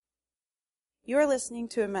You are listening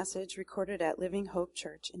to a message recorded at Living Hope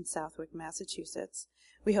Church in Southwick, Massachusetts.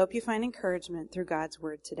 We hope you find encouragement through God's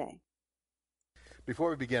Word today.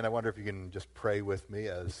 Before we begin, I wonder if you can just pray with me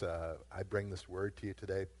as I bring this word to you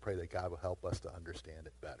today. Pray that God will help us to understand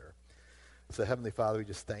it better. So Heavenly Father, we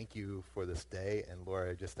just thank you for this day. And Lord,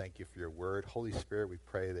 I just thank you for your word. Holy Spirit, we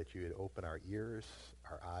pray that you would open our ears,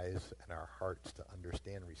 our eyes, and our hearts to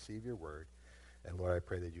understand and receive your word. And Lord, I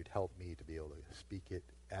pray that you'd help me to be able to speak it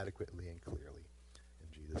adequately and clearly. In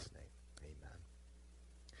Jesus' name, amen.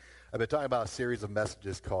 I've been talking about a series of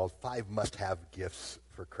messages called 5 Must-Have Gifts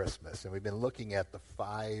for Christmas. And we've been looking at the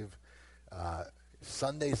 5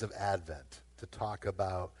 Sundays of Advent to talk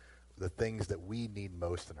about the things that we need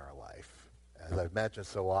most in our life. As I've mentioned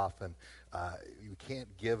so often, you can't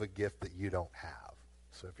give a gift that you don't have.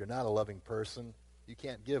 So if you're not a loving person, you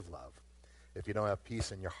can't give love. If you don't have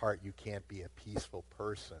peace in your heart, you can't be a peaceful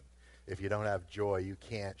person. If you don't have joy, you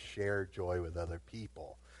can't share joy with other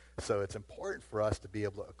people. So it's important for us to be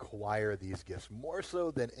able to acquire these gifts, more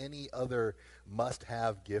so than any other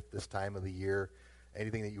must-have gift this time of the year.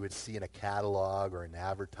 Anything that you would see in a catalog or an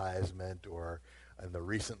advertisement or in the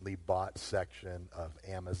recently bought section of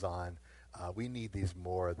Amazon. We need these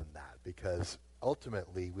more than that, because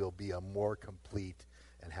ultimately we'll be a more complete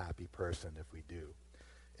and happy person if we do.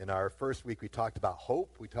 In our first week, we talked about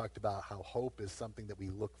hope. We talked about how hope is something that we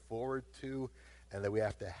look forward to and that we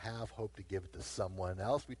have to have hope to give it to someone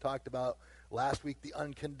else. We talked about last week the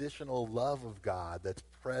unconditional love of God that's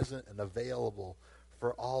present and available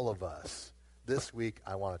for all of us. This week,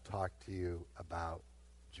 I want to talk to you about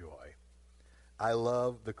joy. I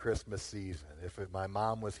love the Christmas season. If my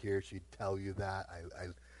mom was here, she'd tell you that.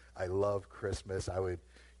 I love Christmas. I would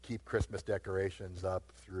keep Christmas decorations up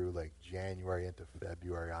through like January into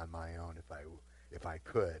February on my own if I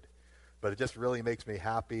could. But it just really makes me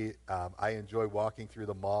happy. I enjoy walking through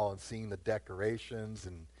the mall and seeing the decorations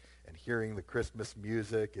and hearing the Christmas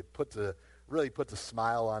music. It really puts a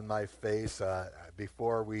smile on my face.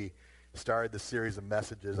 Before we started the series of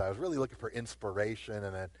messages, I was really looking for inspiration,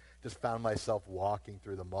 and I just found myself walking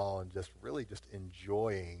through the mall and just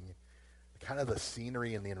enjoying kind of the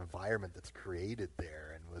scenery and the environment that's created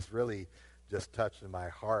there, and was really just touching my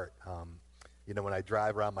heart. When I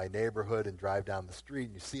drive around my neighborhood and drive down the street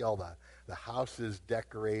and you see all the houses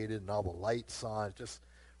decorated and all the lights on, it just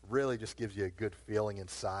really just gives you a good feeling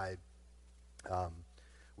inside.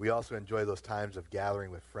 We also enjoy those times of gathering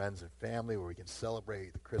with friends and family where we can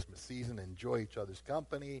celebrate the Christmas season and enjoy each other's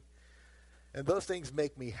company. And those things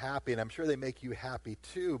make me happy, and I'm sure they make you happy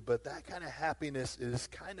too, but that kind of happiness is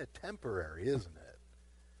kind of temporary, isn't it?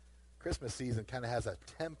 Christmas season kind of has a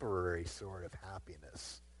temporary sort of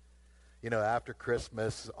happiness. After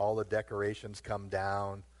Christmas, all the decorations come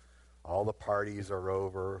down, all the parties are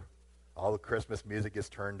over, all the Christmas music is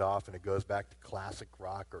turned off, and it goes back to classic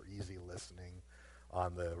rock or easy listening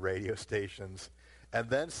on the radio stations, and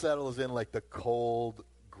then settles in like the cold,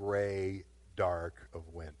 gray, dark of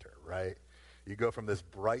winter, right? You go from this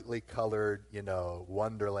brightly colored,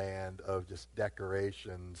 wonderland of just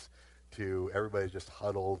decorations to everybody's just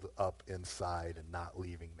huddled up inside and not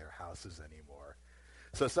leaving their houses anymore.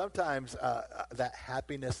 So sometimes that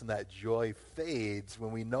happiness and that joy fades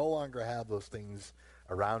when we no longer have those things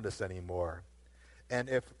around us anymore. And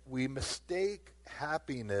if we mistake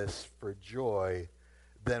happiness for joy,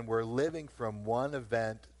 then we're living from one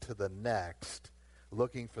event to the next,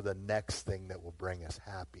 looking for the next thing that will bring us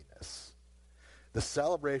happiness. The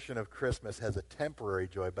celebration of Christmas has a temporary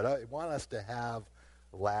joy, but I want us to have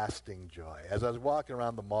lasting joy. As I was walking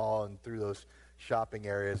around the mall and through those shopping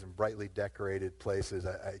areas and brightly decorated places,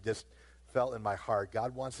 I just felt in my heart,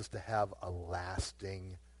 God wants us to have a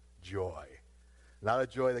lasting joy. Not a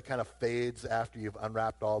joy that kind of fades after you've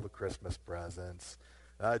unwrapped all the Christmas presents.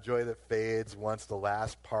 Not a joy that fades once the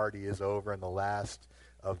last party is over and the last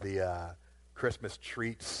of the Christmas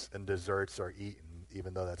treats and desserts are eaten,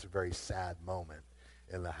 even though that's a very sad moment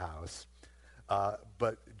in the house.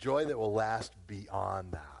 But joy that will last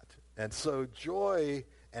beyond that. And so joy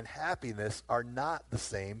and happiness are not the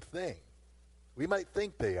same thing. We might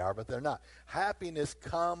think they are, but they're not. Happiness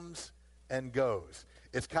comes and goes.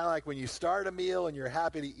 It's kind of like when you start a meal and you're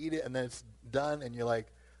happy to eat it, and then it's done and you're like,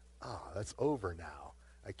 oh, that's over now.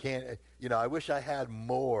 I can't, I wish I had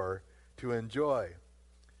more to enjoy.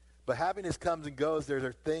 But happiness comes and goes. There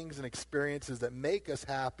are things and experiences that make us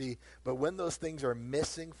happy, but when those things are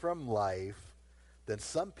missing from life, then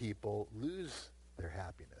some people lose their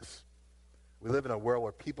happiness. We live in a world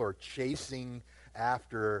where people are chasing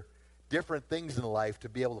after different things in life to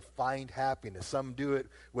be able to find happiness. Some do it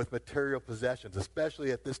with material possessions,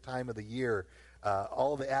 especially at this time of the year.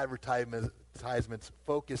 All the advertisements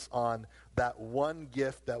focus on that one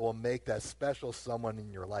gift that will make that special someone in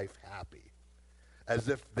your life happy, as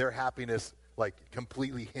if their happiness like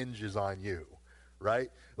completely hinges on you, right?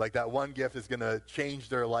 Like that one gift is going to change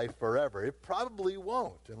their life forever. It probably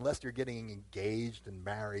won't, unless you're getting engaged and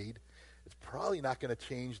married. It's probably not going to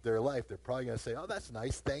change their life. They're probably going to say, oh, that's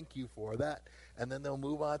nice, thank you for that, and then they'll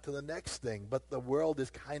move on to the next thing. But the world is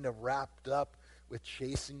kind of wrapped up with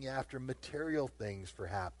chasing after material things for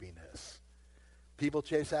happiness. People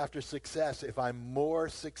chase after success. If I'm more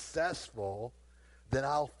successful, then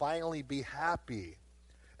I'll finally be happy.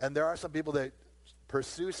 And there are some people that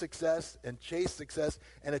pursue success and chase success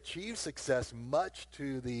and achieve success much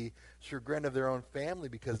to the chagrin of their own family,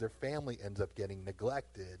 because their family ends up getting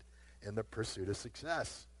neglected in the pursuit of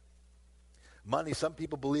success. Money, some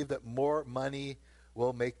people believe that more money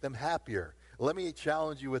will make them happier. Let me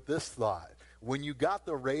challenge you with this thought. When you got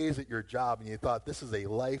the raise at your job and you thought this is a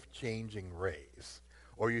life-changing raise,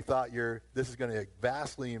 or you thought this is going to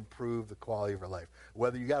vastly improve the quality of your life,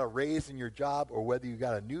 whether you got a raise in your job or whether you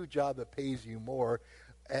got a new job that pays you more,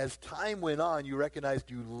 as time went on, you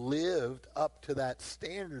recognized you lived up to that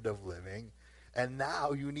standard of living, and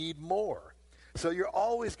now you need more. So you're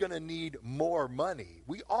always going to need more money.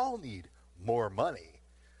 We all need more money.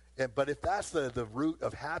 But if that's the root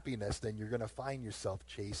of happiness, then you're going to find yourself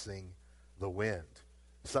chasing the wind.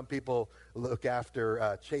 Some people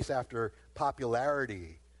chase after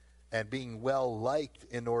popularity and being well-liked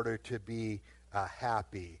in order to be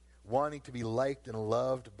happy, wanting to be liked and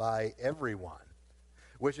loved by everyone,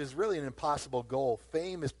 which is really an impossible goal.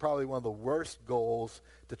 Fame is probably one of the worst goals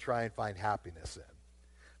to try and find happiness in,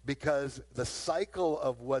 because the cycle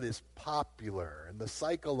of what is popular and the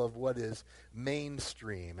cycle of what is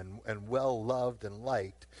mainstream and well-loved and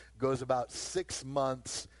liked goes about 6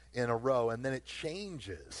 months in a row, and then it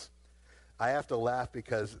changes. I have to laugh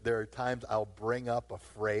because there are times I'll bring up a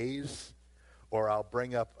phrase or I'll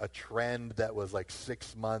bring up a trend that was like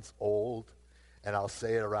 6 months old, and I'll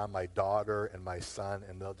say it around my daughter and my son,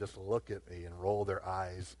 and they'll just look at me and roll their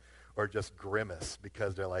eyes or just grimace,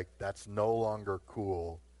 because they're like, that's no longer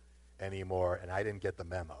cool anymore, and I didn't get the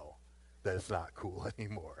memo that it's not cool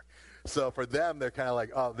anymore. So for them, they're kind of like,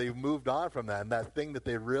 oh, they've moved on from that, and that thing that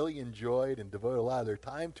they really enjoyed and devoted a lot of their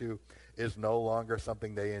time to is no longer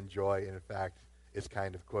something they enjoy. And in fact, it's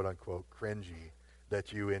kind of quote-unquote cringy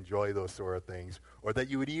that you enjoy those sort of things, or that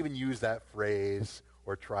you would even use that phrase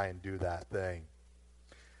or try and do that thing.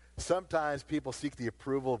 Sometimes people seek the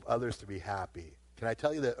approval of others to be happy. Can I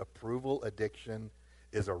tell you that approval addiction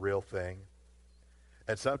is a real thing?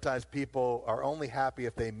 And sometimes people are only happy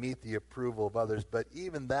if they meet the approval of others, but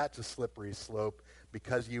even that's a slippery slope,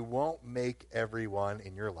 because you won't make everyone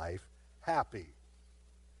in your life happy.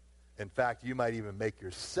 In fact, you might even make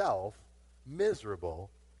yourself miserable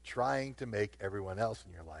trying to make everyone else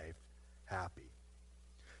in your life happy.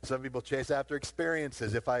 Some people chase after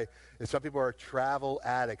experiences. If some people are travel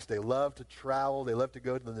addicts, they love to travel, they love to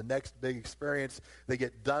go to the next big experience. They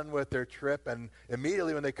get done with their trip, and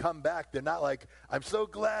immediately when they come back, they're not like, I'm so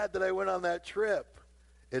glad that I went on that trip.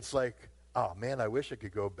 It's like, oh man, I wish I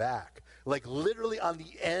could go back. Like literally on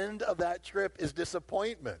the end of that trip is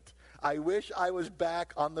disappointment. I wish I was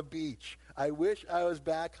back on the beach. I wish I was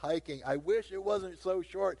back hiking. I wish it wasn't so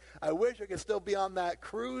short. I wish I could still be on that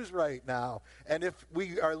cruise right now. And if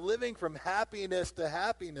we are living from happiness to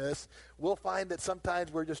happiness, we'll find that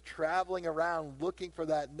sometimes we're just traveling around looking for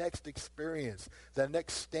that next experience, that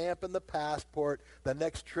next stamp in the passport, the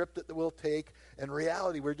next trip that we'll take. In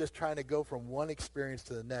reality, we're just trying to go from one experience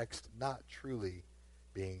to the next, not truly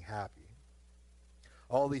being happy.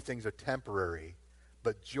 All these things are temporary,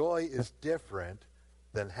 but joy is different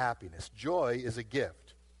than happiness. Joy is a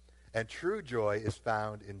gift, and true joy is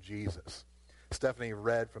found in Jesus. Stephanie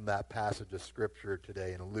read from that passage of Scripture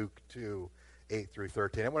today in Luke 2, 8 through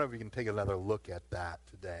 13. I wonder if we can take another look at that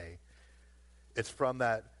today. It's from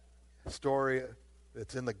that story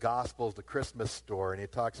that's in the Gospels, the Christmas story, and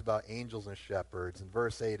it talks about angels and shepherds. In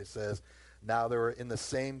verse 8 it says, now there were in the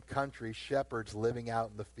same country shepherds living out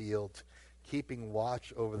in the fields, keeping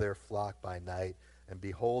watch over their flock by night. And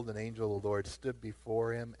behold, an angel of the Lord stood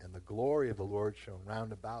before him, and the glory of the Lord shone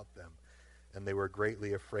round about them. And they were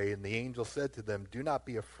greatly afraid. And the angel said to them, do not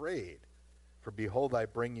be afraid, for behold, I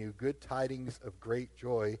bring you good tidings of great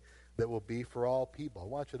joy that will be for all people. I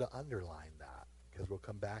want you to underline that, because we'll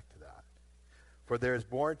come back to that. For there is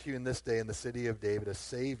born to you in this day in the city of David a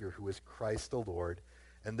Savior, who is Christ the Lord.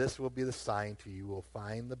 And this will be the sign to you. You will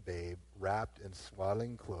find the babe wrapped in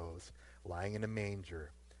swaddling clothes, lying in a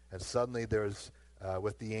manger. And suddenly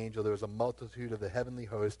with the angel, there was a multitude of the heavenly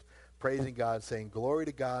host praising God, saying, glory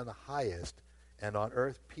to God in the highest, and on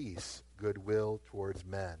earth peace, goodwill towards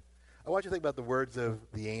men. I want you to think about the words of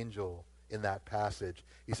the angel in that passage.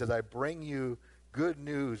 He says, I bring you good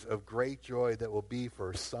news of great joy that will be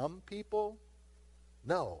for some people.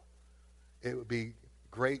 No, it would be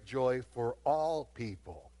great joy for all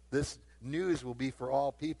people. This news will be for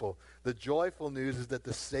all people. The joyful news is that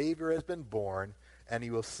the Savior has been born, and he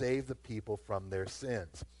will save the people from their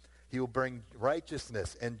sins. He will bring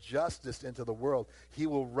righteousness and justice into the world. He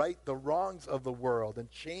will right the wrongs of the world and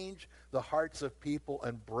change the hearts of people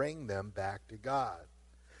and bring them back to God.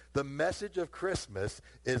 The message of Christmas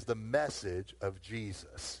is the message of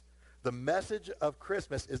Jesus. The message of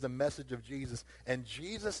Christmas is the message of Jesus, and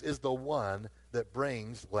Jesus is the one that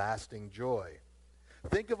brings lasting joy.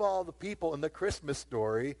 Think of all the people in the Christmas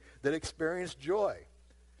story that experienced joy.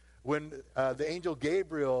 When the angel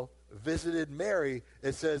Gabriel visited Mary,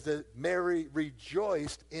 it says that Mary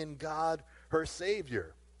rejoiced in God, her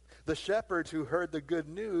Savior. The shepherds who heard the good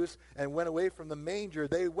news and went away from the manger,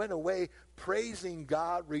 they went away praising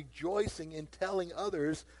God, rejoicing and telling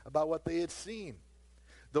others about what they had seen.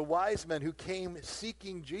 The wise men who came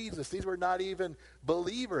seeking Jesus, these were not even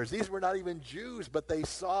believers. These were not even Jews, but they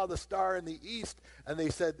saw the star in the east, and they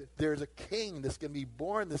said, there's a king that's going to be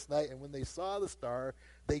born this night. And when they saw the star,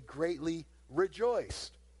 they greatly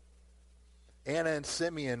rejoiced. Anna and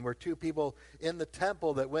Simeon were two people in the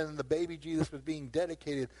temple that when the baby Jesus was being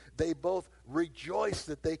dedicated, they both rejoiced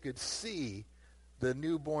that they could see the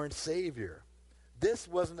newborn Savior. This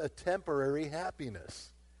wasn't a temporary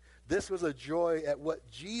happiness. This was a joy at what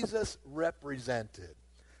Jesus represented,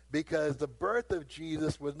 because the birth of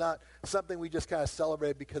Jesus was not something we just kind of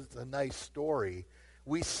celebrated because it's a nice story.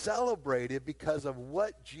 We celebrate it because of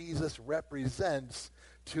what Jesus represents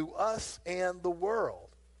to us and the world.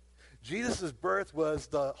 Jesus' birth was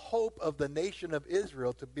the hope of the nation of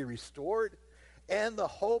Israel to be restored and the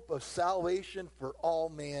hope of salvation for all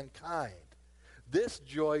mankind. This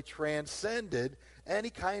joy transcended any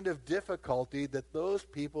kind of difficulty that those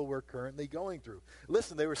people were currently going through.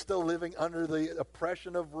 Listen, they were still living under the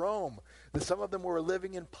oppression of Rome. Some of them were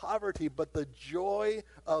living in poverty, but the joy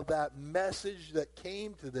of that message that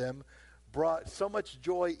came to them brought so much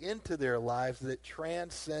joy into their lives that it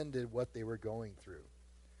transcended what they were going through.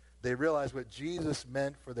 They realized what Jesus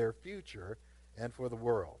meant for their future and for the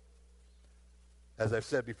world. As I've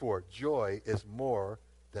said before, joy is more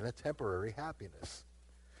than a temporary happiness.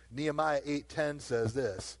 Nehemiah 8:10 says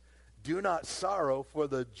this, do not sorrow, for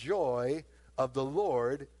the joy of the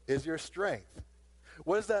Lord is your strength.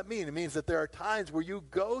 What does that mean? It means that there are times where you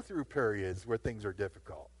go through periods where things are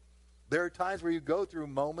difficult. There are times where you go through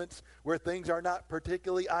moments where things are not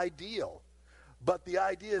particularly ideal. But the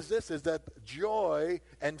idea is this, is that joy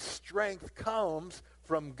and strength comes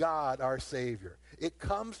from God, our Savior. It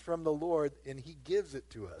comes from the Lord, and he gives it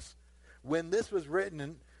to us. When this was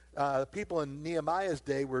written, people in Nehemiah's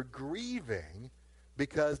day were grieving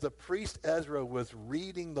because the priest Ezra was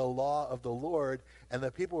reading the law of the Lord, and the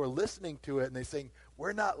people were listening to it, and they're saying,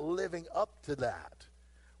 we're not living up to that.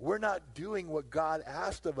 We're not doing what God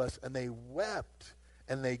asked of us. And they wept,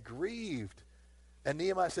 and they grieved. And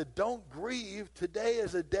Nehemiah said, don't grieve. Today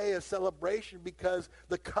is a day of celebration because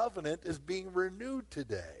the covenant is being renewed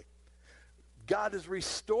today. God is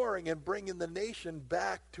restoring and bringing the nation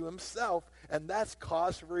back to himself, and that's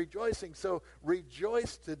cause for rejoicing. So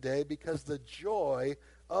rejoice today because the joy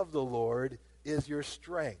of the Lord is your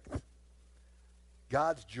strength.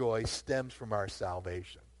 God's joy stems from our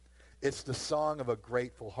salvation. It's the song of a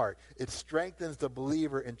grateful heart. It strengthens the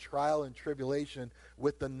believer in trial and tribulation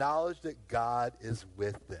with the knowledge that God is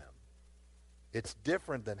with them. It's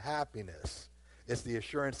different than happiness. It's the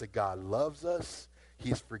assurance that God loves us,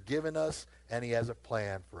 he's forgiven us, and he has a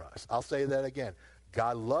plan for us. I'll say that again.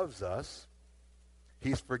 God loves us,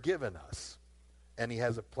 he's forgiven us, and he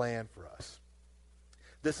has a plan for us.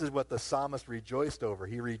 This is what the psalmist rejoiced over.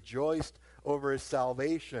 He rejoiced over his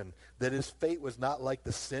salvation, that his fate was not like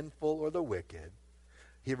the sinful or the wicked.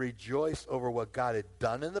 He rejoiced over what God had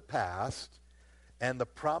done in the past and the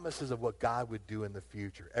promises of what God would do in the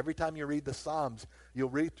future. Every time you read the Psalms, you'll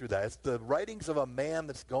read through that. It's the writings of a man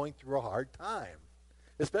that's going through a hard time.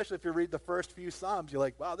 Especially if you read the first few Psalms, you're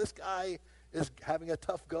like, wow, this guy is having a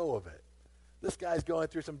tough go of it. This guy's going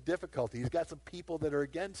through some difficulty. He's got some people that are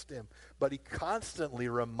against him. But he constantly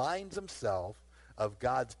reminds himself of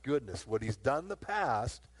God's goodness, what he's done in the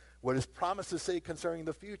past, what his promises say concerning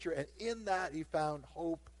the future, and in that he found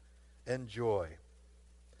hope and joy.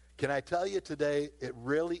 Can I tell you today, it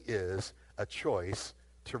really is a choice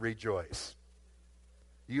to rejoice.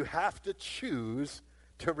 You have to choose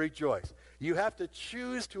to rejoice. You have to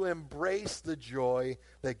choose to embrace the joy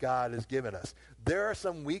that God has given us. There are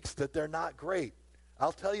some weeks that they're not great.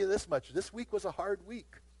 I'll tell you this much. This week was a hard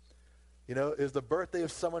week. You know, it was the birthday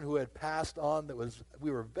of someone who had passed on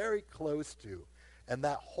we were very close to. And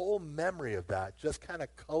that whole memory of that just kind of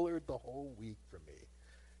colored the whole week for me.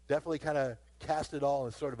 Definitely kind of cast it all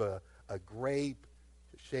in sort of a gray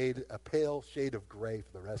shade, a pale shade of gray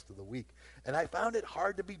for the rest of the week. And I found it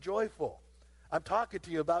hard to be joyful. I'm talking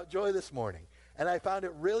to you about joy this morning. And I found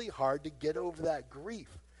it really hard to get over that grief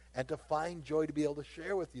and to find joy to be able to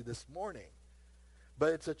share with you this morning.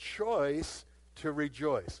 But it's a choice to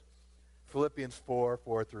rejoice. Philippians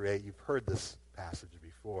 4:4-8, you've heard this passage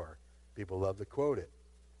before. People love to quote it.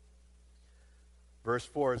 Verse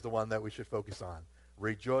 4 is the one that we should focus on.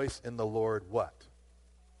 Rejoice in the Lord what?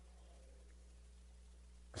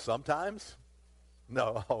 Sometimes?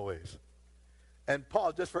 No, always. And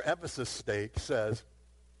Paul, just for emphasis' sake, says,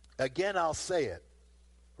 again I'll say it,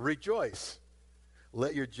 rejoice.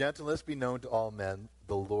 Let your gentleness be known to all men.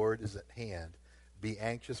 The Lord is at hand. Be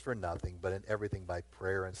anxious for nothing, but in everything by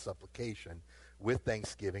prayer and supplication, with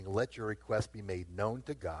thanksgiving, let your requests be made known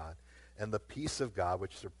to God, and the peace of God,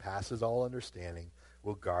 which surpasses all understanding,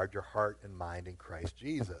 will guard your heart and mind in Christ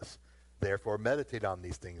Jesus. Therefore, meditate on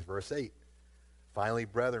these things. Verse 8. Finally,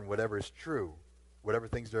 brethren, whatever is true, whatever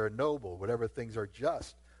things are noble, whatever things are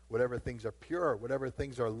just, whatever things are pure, whatever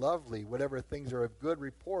things are lovely, whatever things are of good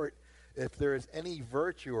report, if there is any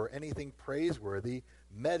virtue or anything praiseworthy,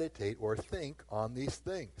 meditate or think on these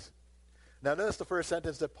things. Now, notice the first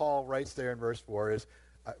sentence that Paul writes there in verse 4 is,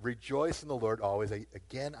 rejoice in the Lord always.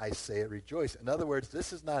 Again, I say it, rejoice. In other words,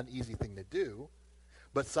 this is not an easy thing to do,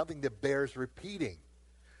 but something that bears repeating.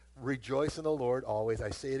 Rejoice in the Lord always. I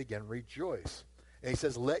say it again, rejoice. And he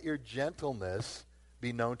says, let your gentleness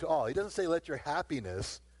be known to all. He doesn't say let your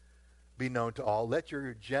happiness be known to all. Let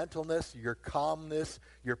your gentleness, your calmness,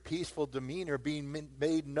 your peaceful demeanor be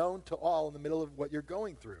made known to all in the middle of what you're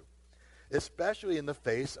going through, especially in the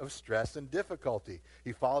face of stress and difficulty.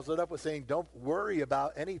 He follows it up with saying, don't worry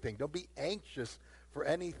about anything. Don't be anxious for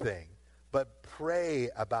anything, but pray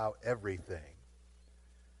about everything.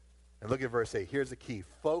 And look at verse 8. Here's the key.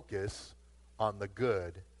 Focus on the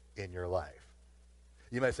good in your life.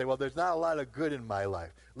 You might say, well, there's not a lot of good in my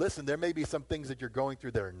life. Listen, there may be some things that you're going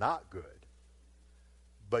through that are not good,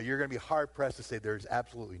 but you're going to be hard-pressed to say there's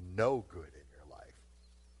absolutely no good in your life.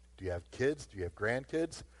 Do you have kids? Do you have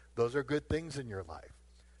grandkids? Those are good things in your life.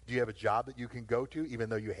 Do you have a job that you can go to, even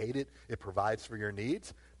though you hate it, it provides for your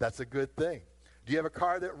needs? That's a good thing. Do you have a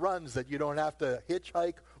car that runs that you don't have to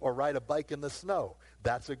hitchhike or ride a bike in the snow?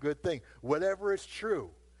 That's a good thing. Whatever is true,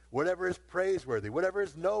 whatever is praiseworthy, whatever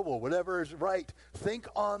is noble, whatever is right, think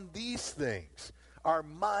on these things. Our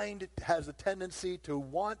mind has a tendency to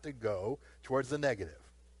want to go towards the negative.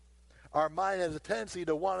 Our mind has a tendency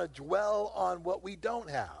to want to dwell on what we don't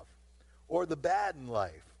have or the bad in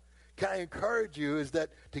life. Can I encourage you is that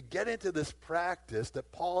to get into this practice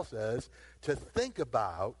that Paul says, to think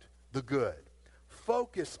about the good.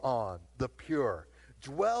 Focus on the pure.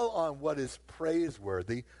 Dwell on what is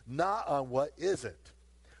praiseworthy, not on what isn't.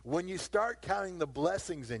 When you start counting the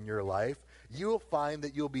blessings in your life, you'll find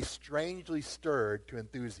that you'll be strangely stirred to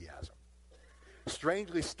enthusiasm.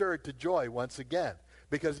 Strangely stirred to joy once again.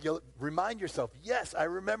 Because you'll remind yourself, yes, I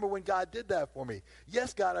remember when God did that for me.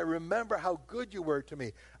 Yes, God, I remember how good you were to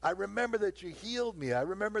me. I remember that you healed me. I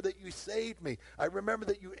remember that you saved me. I remember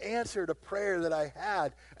that you answered a prayer that I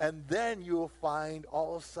had. And then you'll find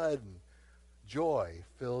all of a sudden joy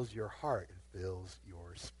fills your heart and fills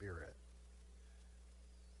your spirit.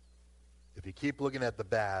 If you keep looking at the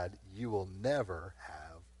bad, you will never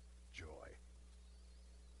have joy.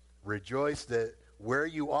 Rejoice that where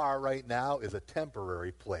you are right now is a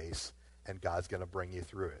temporary place, and God's going to bring you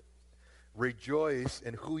through it. Rejoice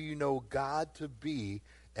in who you know God to be,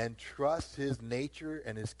 and trust his nature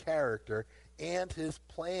and his character and his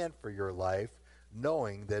plan for your life,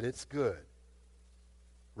 knowing that it's good.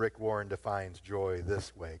 Rick Warren defines joy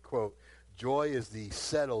this way, quote, joy is the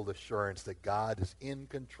settled assurance that God is in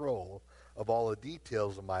control of all the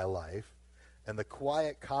details of my life, and the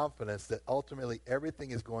quiet confidence that ultimately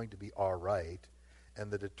everything is going to be all right, and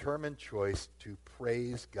the determined choice to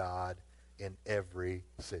praise God in every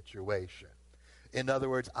situation. In other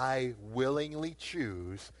words, I willingly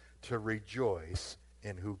choose to rejoice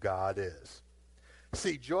in who God is.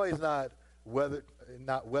 See, joy is not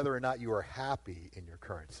whether or not you are happy in your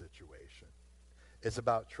current situation. It's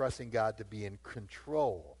about trusting God to be in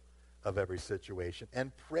control of every situation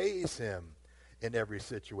and praise him in every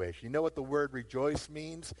situation. You know what the word rejoice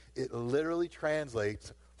means? It literally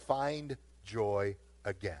translates find joy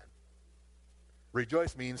again.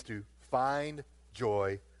 Rejoice means to find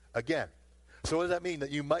joy again. So what does that mean?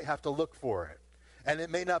 That you might have to look for it. And it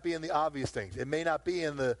may not be in the obvious things. It may not be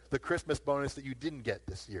in the Christmas bonus that you didn't get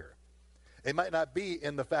this year. It might not be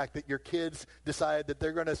in the fact that your kids decide that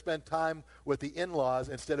they're going to spend time with the in-laws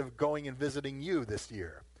instead of going and visiting you this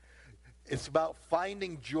year. It's about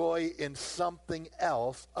finding joy in something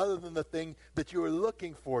else other than the thing that you are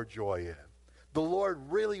looking for joy in. The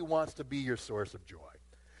Lord really wants to be your source of joy.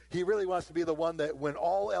 He really wants to be the one that when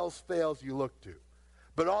all else fails, you look to.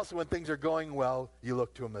 But also when things are going well, you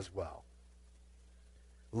look to him as well.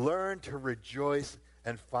 Learn to rejoice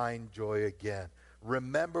and find joy again.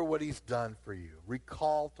 Remember what he's done for you.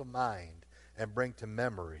 Recall to mind and bring to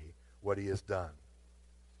memory what he has done.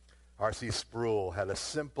 R.C. Sproul had a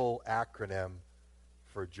simple acronym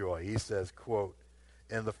for joy. He says, quote,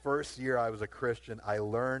 "In the first year I was a Christian, I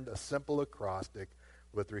learned a simple acrostic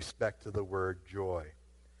with respect to the word joy.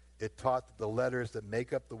 It taught that the letters that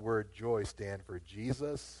make up the word joy stand for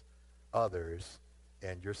Jesus, others,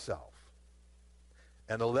 and yourself.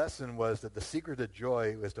 And the lesson was that the secret of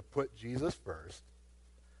joy was to put Jesus first,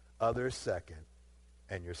 others second,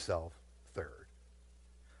 and yourself third."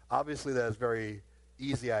 Obviously, that is a very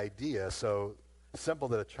easy idea, so simple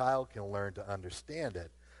that a child can learn to understand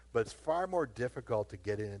it, but it's far more difficult to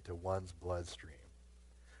get it into one's bloodstream.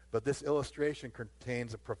 But this illustration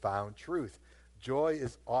contains a profound truth. Joy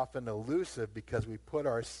is often elusive because we put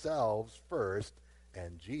ourselves first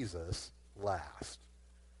and Jesus last.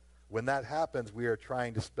 When that happens, we are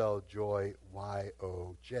trying to spell joy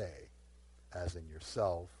Y-O-J, as in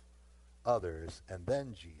yourself, others, and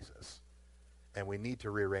then Jesus. And we need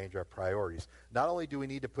to rearrange our priorities. Not only do we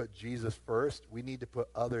need to put Jesus first, we need to put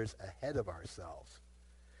others ahead of ourselves.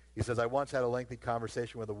 He says, "I once had a lengthy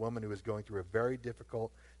conversation with a woman who was going through a very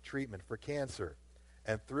difficult treatment for cancer.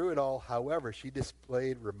 And through it all, however, she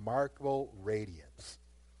displayed remarkable radiance.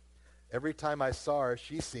 Every time I saw her,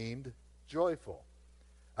 she seemed joyful.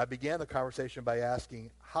 I began the conversation by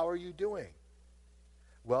asking, 'How are you doing?'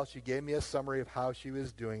 Well, she gave me a summary of how she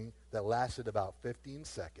was doing that lasted about 15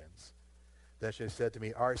 seconds. Then she said to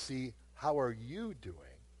me, 'R.C., how are you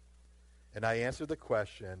doing?' And I answered the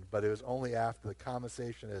question, but it was only after the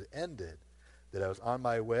conversation had ended that I was on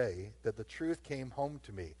my way that the truth came home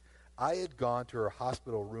to me. I had gone to her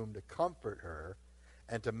hospital room to comfort her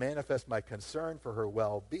and to manifest my concern for her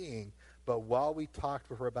well-being, but while we talked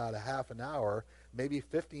for about a half an hour, maybe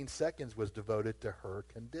 15 seconds was devoted to her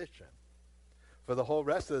condition. For the whole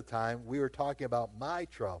rest of the time, we were talking about my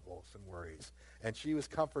troubles and worries, and she was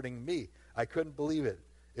comforting me. I couldn't believe it.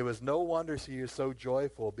 It was no wonder she was so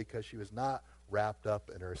joyful because she was not wrapped up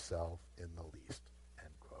in herself in the least."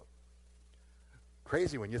 End quote.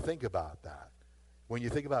 Crazy when you think about that. When you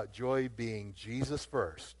think about joy being Jesus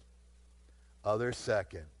first, others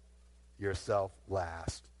second, yourself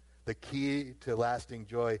last. The key to lasting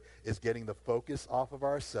joy is getting the focus off of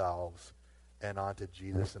ourselves and onto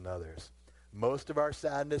Jesus and others. Most of our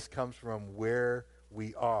sadness comes from where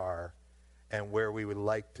we are and where we would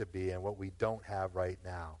like to be and what we don't have right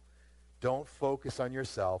now. Don't focus on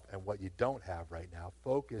yourself and what you don't have right now.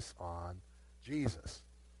 Focus on Jesus.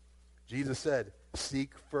 Jesus said,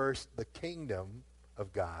 "Seek first the kingdom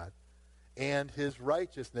of God and his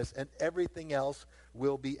righteousness, and everything else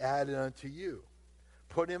will be added unto you."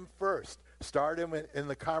 Put him first. Start him in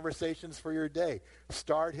the conversations for your day.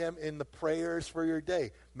 Start him in the prayers for your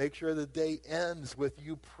day. Make sure the day ends with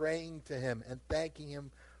you praying to him and thanking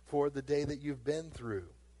him for the day that you've been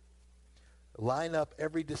through. Line up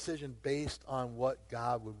every decision based on what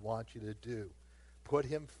God would want you to do. Put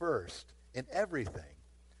him first in everything,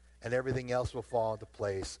 and everything else will fall into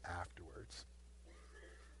place afterwards.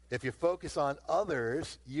 If you focus on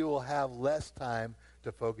others, you will have less time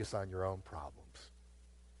to focus on your own problems.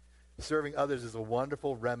 Serving others is a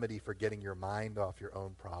wonderful remedy for getting your mind off your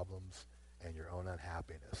own problems and your own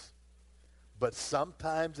unhappiness. But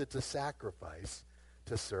sometimes it's a sacrifice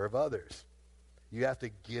to serve others. You have to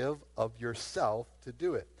give of yourself to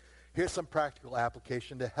do it. Here's some practical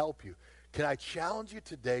application to help you. Can I challenge you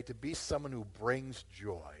today to be someone who brings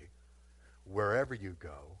joy wherever you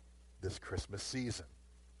go this Christmas season?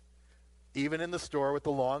 Even in the store with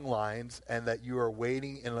the long lines, and that you are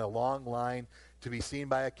waiting in a long line to be seen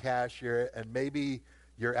by a cashier, and maybe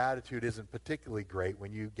your attitude isn't particularly great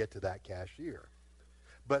when you get to that cashier.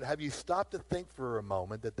 But have you stopped to think for a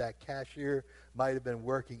moment that that cashier might have been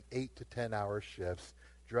working 8 to 10-hour shifts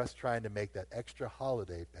just trying to make that extra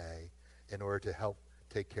holiday pay in order to help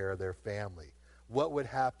take care of their family? What would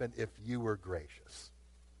happen if you were gracious?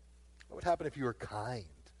 What would happen if you were kind?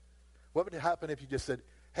 What would happen if you just said,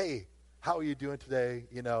 "Hey, how are you doing today?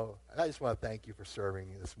 You know, I just want to thank you for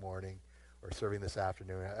serving this morning. or serving this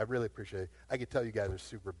afternoon. I really appreciate it. I can tell you guys are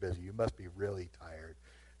super busy. You must be really tired.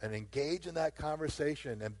 And engage in that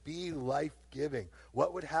conversation and be life-giving.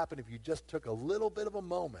 What would happen if you just took a little bit of a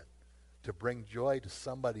moment to bring joy to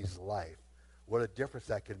somebody's life? What a difference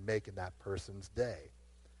that could make in that person's day.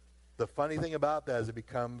 The funny thing about that is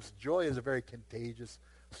joy is a very contagious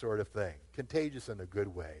sort of thing. Contagious in a good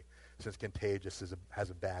way, since contagious has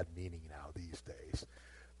a bad meaning now these days.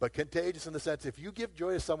 But contagious in the sense, if you give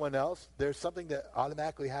joy to someone else, there's something that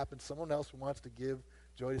automatically happens. Someone else wants to give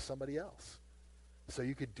joy to somebody else. So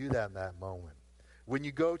you could do that in that moment. When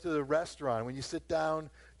you go to the restaurant, when you sit down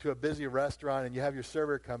to a busy restaurant and you have your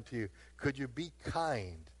server come to you, could you be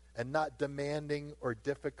kind and not demanding or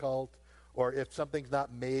difficult, or if something's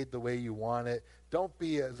not made the way you want it, don't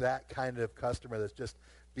be that kind of customer that's just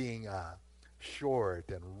being short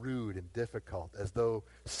and rude and difficult, as though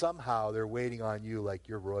somehow they're waiting on you like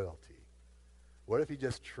you're royalty. What if you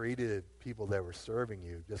just treated people that were serving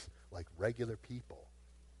you just like regular people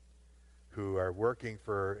who are working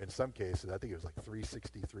for, in some cases, I think it was like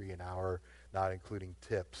 $3.63 an hour, not including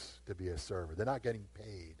tips, to be a server. They're not getting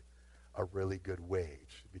paid a really good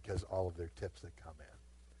wage because all of their tips that come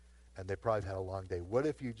in. And they probably had a long day. What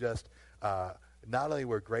if you just not only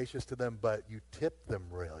were gracious to them, but you tipped them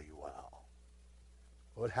really well?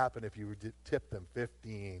 What would happen if you tipped them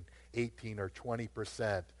 15, 18, or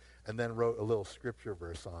 20% and then wrote a little scripture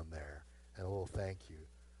verse on there and a little thank you?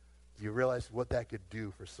 Do you realize what that could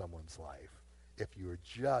do for someone's life if you were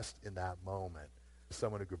just in that moment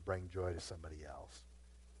someone who could bring joy to somebody else?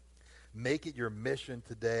 Make it your mission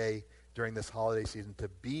today during this holiday season to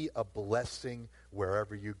be a blessing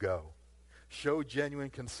wherever you go. Show genuine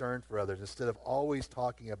concern for others instead of always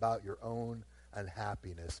talking about your own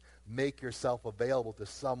unhappiness. Make yourself available to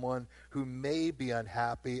someone who may be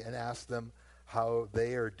unhappy and ask them how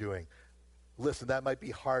they are doing. Listen, that might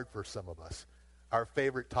be hard for some of us. Our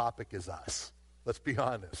favorite topic is us. Let's be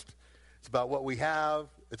honest. It's about what we have.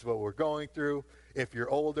 It's what we're going through. If you're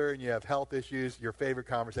older and you have health issues, your favorite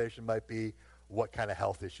conversation might be what kind of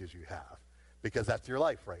health issues you have, because that's your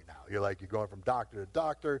life right now. You're going from doctor to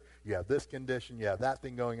doctor. You have this condition. You have that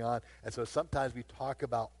thing going on. And so sometimes we talk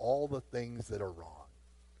about all the things that are wrong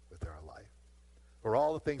with our life, or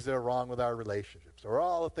all the things that are wrong with our relationships, or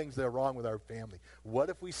all the things that are wrong with our family. What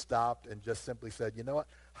if we stopped and just simply said, you know what?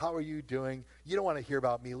 How are you doing? You don't want to hear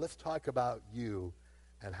about me. Let's talk about you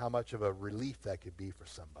and how much of a relief that could be for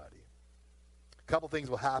somebody. A couple things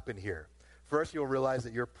will happen here. First, you'll realize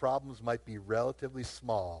that your problems might be relatively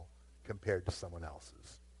small compared to someone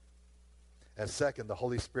else's. And second, the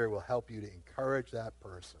Holy Spirit will help you to encourage that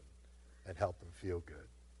person and help them feel good.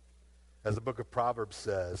 As the book of Proverbs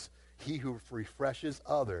says, he who refreshes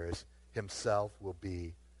others himself will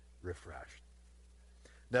be refreshed.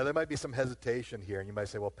 Now, there might be some hesitation here, and you might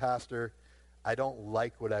say, well, Pastor, I don't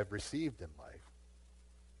like what I've received in life.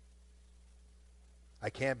 I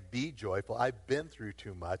can't be joyful. I've been through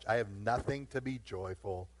too much. I have nothing to be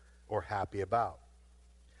joyful or happy about.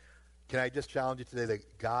 Can I just challenge you today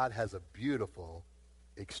that God has a beautiful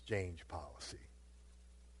exchange policy?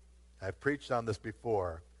 I've preached on this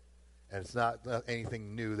before, and it's not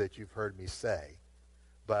anything new that you've heard me say,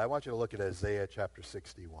 but I want you to look at Isaiah chapter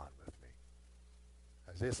 61 with me.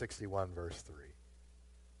 Isaiah 61, verse 3.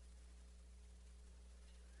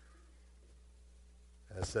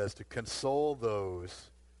 And it says, to console those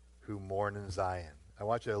who mourn in Zion. I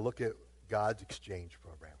want you to look at God's exchange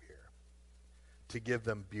program here. To give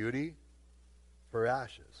them beauty for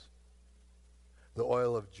ashes, the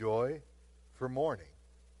oil of joy for mourning,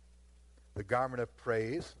 the garment of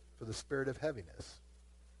praise for the spirit of heaviness,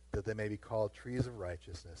 that they may be called trees of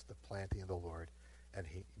righteousness, the planting of the Lord, and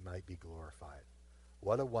he might be glorified.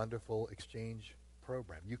 What a wonderful exchange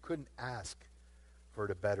program. You couldn't ask for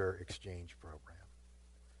a better exchange program.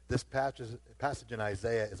 This passage in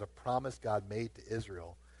Isaiah is a promise God made to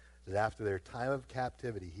Israel that after their time of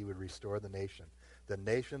captivity, he would restore the nation. The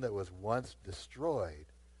nation that was once destroyed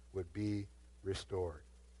would be restored.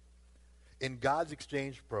 In God's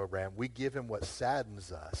exchange program, we give him what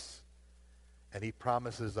saddens us, and he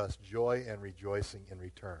promises us joy and rejoicing in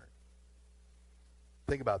return.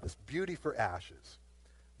 Think about this. Beauty for ashes.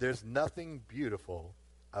 There's nothing beautiful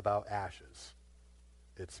about ashes.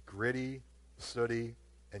 It's gritty, sooty,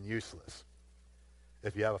 and useless.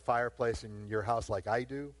 If you have a fireplace in your house like I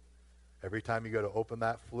do, every time you go to open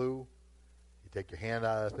that flue, you take your hand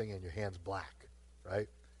out of the thing and your hand's black, right?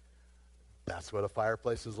 That's what a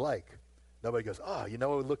fireplace is like. Nobody goes, oh, you know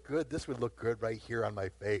what would look good? This would look good right here on my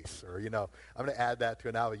face. Or, I'm going to add that to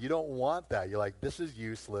an outfit. You don't want that. You're like, this is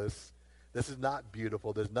useless. This is not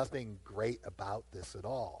beautiful. There's nothing great about this at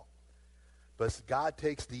all. But God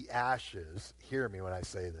takes the ashes, hear me when I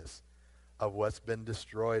say this, of what's been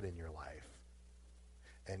destroyed in your life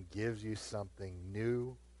and gives you something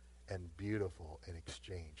new and beautiful in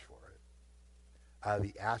exchange for it. Out of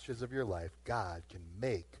the ashes of your life, God can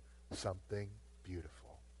make something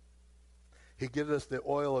beautiful. He gives us the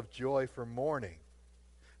oil of joy for mourning.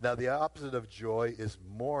 Now, the opposite of joy is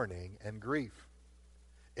mourning and grief.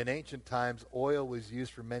 In ancient times, oil was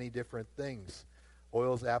used for many different things.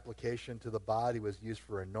 Oil's application to the body was used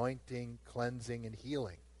for anointing, cleansing, and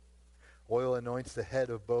healing. Oil anoints the head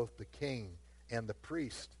of both the king and the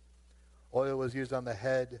priest. Oil was used on the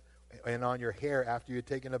head and on your hair after you had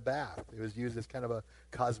taken a bath. It was used as kind of a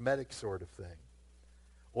cosmetic sort of thing.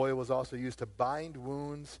 Oil was also used to bind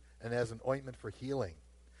wounds and as an ointment for healing.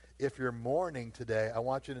 If you're mourning today, I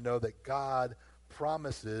want you to know that God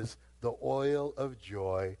promises the oil of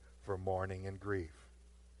joy for mourning and grief.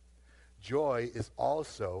 Joy is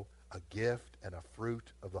also a gift and a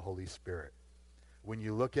fruit of the Holy Spirit. When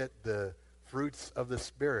you look at the fruits of the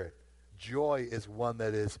Spirit, joy is one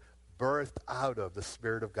that is birthed out of the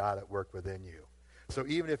Spirit of God at work within you. So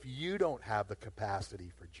even if you don't have the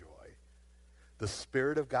capacity for joy, the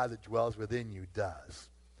Spirit of God that dwells within you does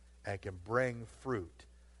and can bring fruit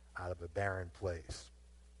out of a barren place.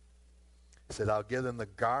 He said, I'll give them the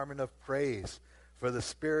garment of praise for the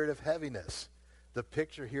spirit of heaviness. The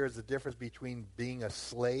picture here is the difference between being a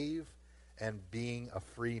slave and being a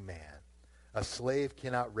free man. A slave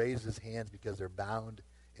cannot raise his hands because they're bound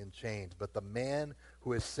in chains. But the man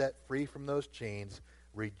who is set free from those chains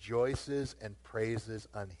rejoices and praises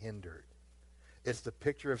unhindered. It's the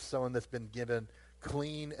picture of someone that's been given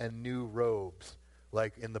clean and new robes,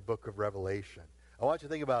 like in the book of Revelation. I want you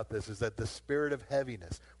to think about this, is that the spirit of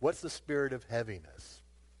heaviness. What's the spirit of heaviness?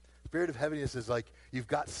 Spirit of heaviness is like you've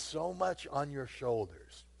got so much on your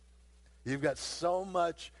shoulders. You've got so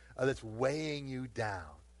much that's weighing you down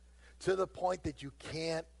to the point that you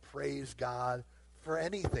can't praise God for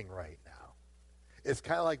anything right now. It's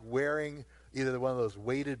kind of like wearing either one of those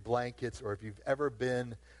weighted blankets, or if you've ever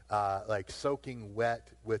been like soaking wet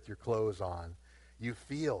with your clothes on, you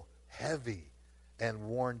feel heavy and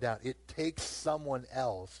worn down. It takes someone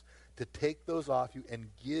else to take those off you and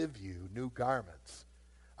give you new garments,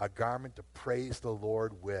 a garment to praise the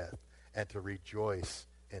Lord with and to rejoice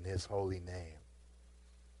in his holy name.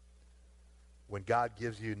 When God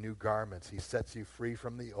gives you new garments, he sets you free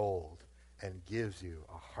from the old and gives you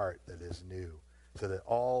a heart that is new, so that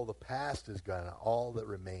all the past is gone and all that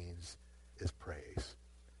remains is praise.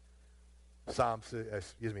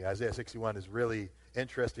 Isaiah 61 is really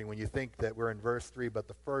interesting when you think that we're in verse 3, but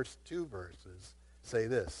the first two verses say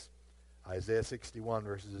this. Isaiah 61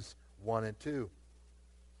 verses 1 and 2.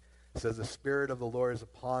 It says, the Spirit of the Lord is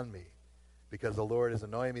upon me, because the Lord has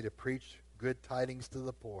anointed me to preach good tidings to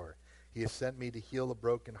the poor. He has sent me to heal the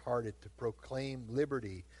brokenhearted, to proclaim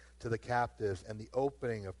liberty to the captives and the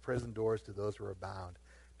opening of prison doors to those who are bound,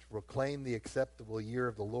 to proclaim the acceptable year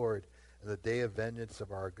of the Lord and the day of vengeance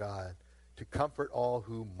of our God, to comfort all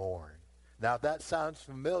who mourn. Now, if that sounds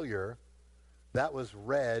familiar, that was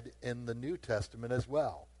read in the New Testament as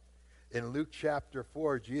well. In Luke chapter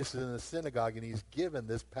 4, Jesus is in the synagogue, and he's given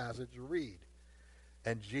this passage to read.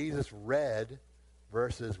 And Jesus read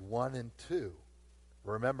verses 1 and 2.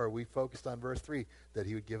 Remember, we focused on verse 3, that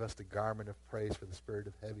he would give us the garment of praise for the spirit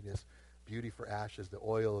of heaviness, beauty for ashes, the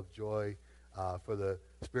oil of joy for the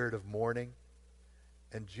spirit of mourning.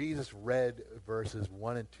 And Jesus read verses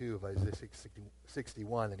 1 and 2 of Isaiah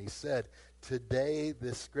 61, and he said, today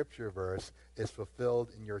this scripture verse is fulfilled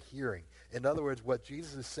in your hearing. In other words, what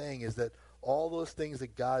Jesus is saying is that all those things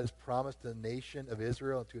that God has promised to the nation of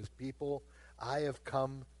Israel and to his people, I have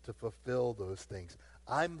come to fulfill those things.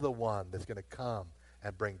 I'm the one that's going to come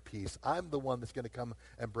and bring peace. I'm the one that's going to come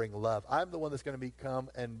and bring love. I'm the one that's going to come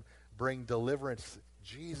and bring deliverance.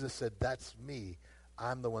 Jesus said, that's me.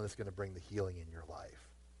 I'm the one that's going to bring the healing in your life.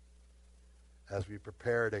 As we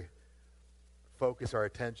prepare to focus our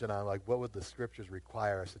attention on, like, what would the scriptures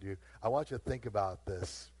require us to do, I want you to think about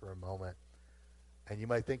this for a moment. And you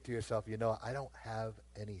might think to yourself, I don't have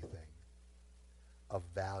anything of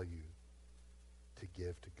value to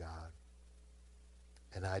give to God.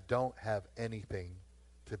 And I don't have anything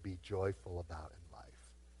to be joyful about in life.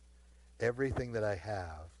 Everything that I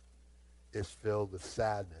have is filled with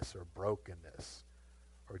sadness or brokenness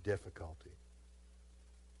or difficulty.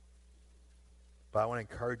 But I want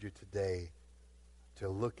to encourage you today to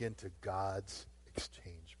look into God's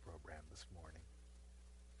exchange program this morning.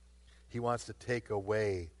 He wants to take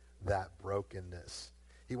away that brokenness.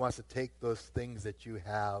 He wants to take those things that you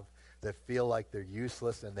have that feel like they're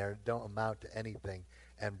useless and they don't amount to anything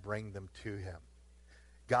and bring them to him.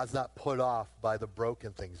 God's not put off by the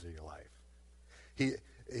broken things in your life. He,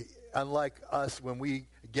 unlike us, when we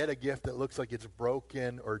get a gift that looks like it's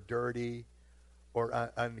broken or dirty or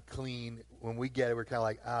unclean, when we get it, we're kind of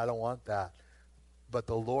like, I don't want that. But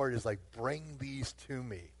the Lord is like, bring these to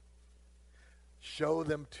me. Show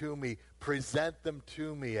them to me. Present them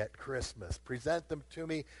to me at Christmas. Present them to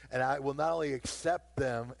me, and I will not only accept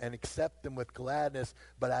them and accept them with gladness,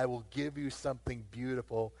 but I will give you something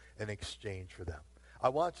beautiful in exchange for them. I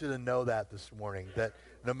want you to know that this morning, that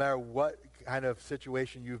no matter what kind of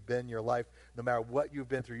situation you've been in your life, no matter what you've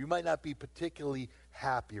been through, you might not be particularly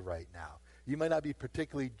happy right now. You might not be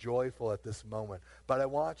particularly joyful at this moment, but I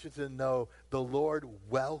want you to know the Lord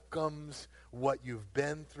welcomes what you've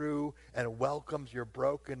been through and welcomes your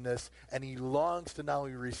brokenness, and he longs to not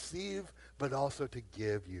only receive, but also to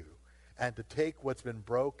give you, and to take what's been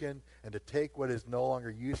broken and to take what is no longer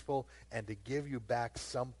useful and to give you back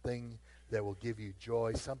something that will give you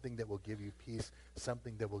joy, something that will give you peace,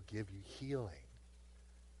 something that will give you healing.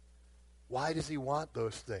 Why does he want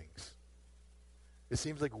those things? It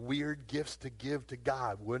seems like weird gifts to give to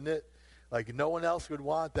God, wouldn't it? Like no one else would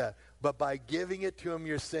want that. But by giving it to him,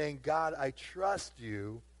 you're saying, God, I trust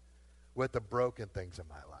you with the broken things in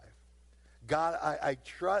my life. God, I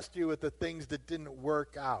trust you with the things that didn't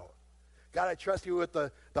work out. God, I trust you with the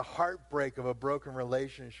heartbreak of a broken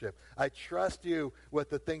relationship. I trust you with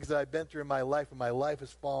the things that I've been through in my life and my life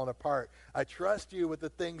has fallen apart. I trust you with the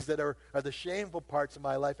things that are the shameful parts of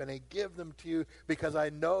my life, and I give them to you because I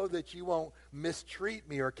know that you won't mistreat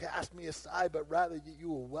me or cast me aside, but rather that you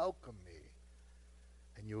will welcome me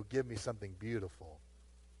and you will give me something beautiful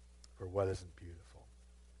for what isn't beautiful.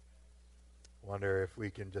 I wonder if we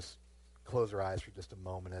can just close our eyes for just a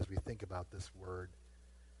moment as we think about this word.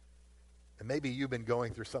 And maybe you've been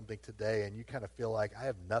going through something today and you kind of feel like, I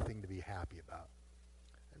have nothing to be happy about.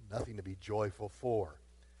 I have nothing to be joyful for.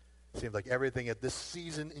 It seems like everything at this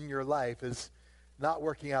season in your life is not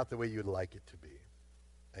working out the way you'd like it to be.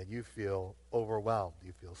 And you feel overwhelmed.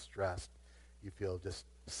 You feel stressed. You feel just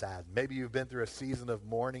sad. Maybe you've been through a season of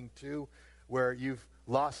mourning too, where you've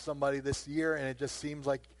lost somebody this year and it just seems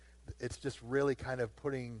like it's just really kind of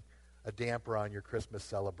putting a damper on your Christmas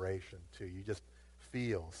celebration too. You just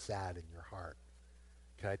feel sad in your heart.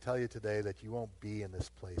 Can I tell you today that you won't be in this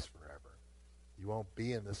place forever? You won't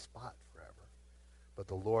be in this spot forever. But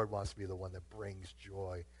the Lord wants to be the one that brings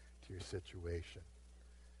joy to your situation.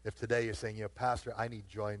 If today you're saying, Pastor, I need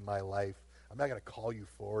joy in my life, I'm not going to call you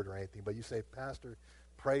forward or anything, but you say, Pastor,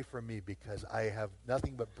 pray for me because I have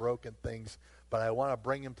nothing but broken things, but I want to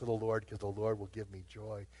bring them to the Lord because the Lord will give me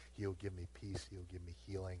joy. He'll give me peace. He'll give me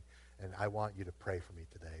healing. And I want you to pray for me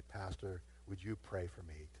today. Pastor, would you pray for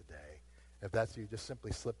me today? If that's you, just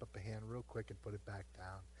simply slip up a hand real quick and put it back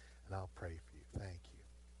down, and I'll pray for you. Thank you.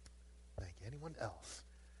 Thank you. Anyone else?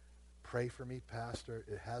 Pray for me, Pastor.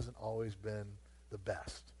 It hasn't always been the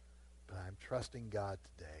best, but I'm trusting God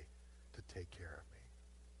today to take care of me.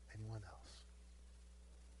 Anyone else?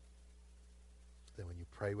 Then when you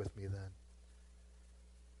pray with me then,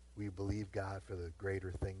 will you believe God for the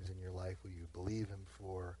greater things in your life? Will you believe him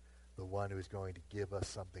for the one who is going to give us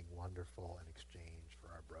something wonderful in exchange for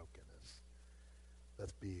our brokenness?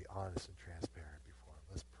 Let's be honest and transparent before him.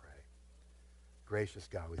 Let's pray. Gracious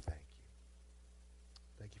God, we thank you.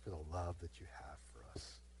 Thank you for the love that you have for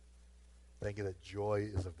us. Thank you that joy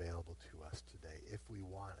is available to us today if we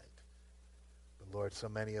want it. But Lord, so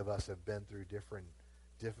many of us have been through different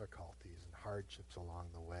difficulties and hardships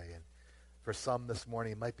along the way. And for some this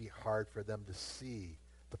morning, it might be hard for them to see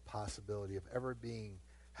the possibility of ever being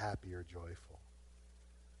happy or joyful.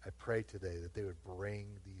 I pray today that they would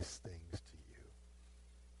bring these things to you,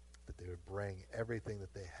 that they would bring everything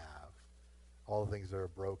that they have, all the things that are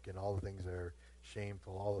broken, all the things that are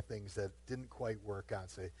shameful, all the things that didn't quite work out, and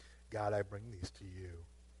say, God, I bring these to you.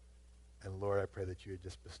 And Lord, I pray that you would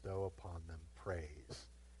just bestow upon them praise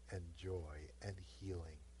and joy and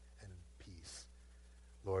healing and peace.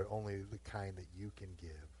 Lord, only the kind that you can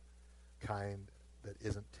give, kind that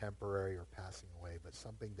isn't temporary or passing away, but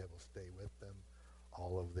something that will stay with them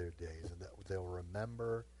all of their days, and that they'll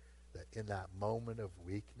remember that in that moment of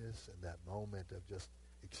weakness and that moment of just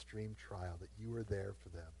extreme trial, that you were there for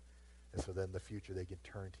them. And so then in the future they can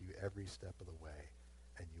turn to you every step of the way,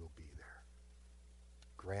 and you'll be there.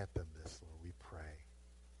 Grant them this, Lord, we pray.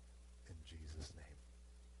 In Jesus' name,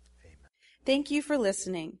 amen. Thank you for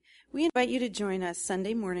listening. We invite you to join us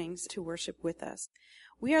Sunday mornings to worship with us.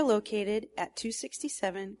 We are located at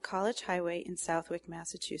 267 College Highway in Southwick,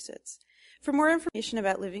 Massachusetts. For more information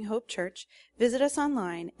about Living Hope Church, visit us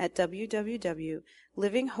online at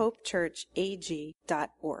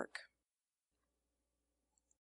www.livinghopechurchag.org.